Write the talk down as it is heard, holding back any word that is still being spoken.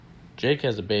Jake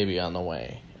has a baby on the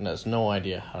way and has no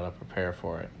idea how to prepare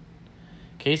for it.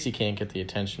 Casey can't get the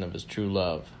attention of his true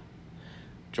love.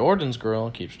 Jordan's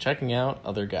girl keeps checking out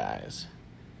other guys.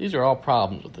 These are all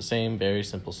problems with the same very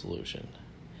simple solution.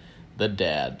 The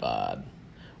dad bod.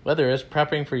 Whether it's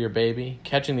prepping for your baby,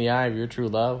 catching the eye of your true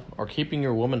love, or keeping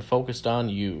your woman focused on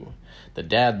you, the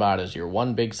dad bod is your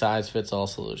one big size fits all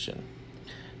solution.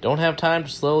 Don't have time to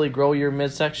slowly grow your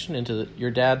midsection into your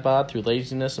dad bod through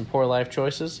laziness and poor life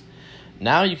choices?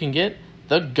 Now you can get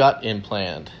the gut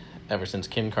implant. Ever since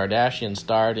Kim Kardashian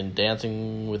starred in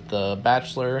Dancing with the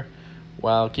Bachelor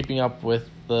while keeping up with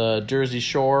the Jersey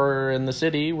Shore in the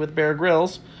city with Bear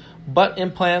Grylls, butt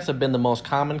implants have been the most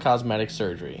common cosmetic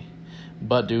surgery.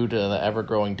 But due to the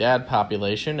ever-growing dad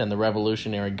population and the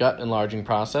revolutionary gut enlarging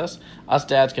process, us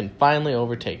dads can finally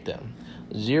overtake them.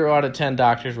 0 out of 10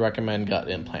 doctors recommend gut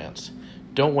implants.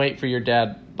 Don't wait for your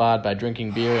dad bod by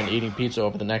drinking beer and eating pizza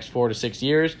over the next 4 to 6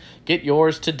 years. Get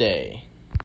yours today.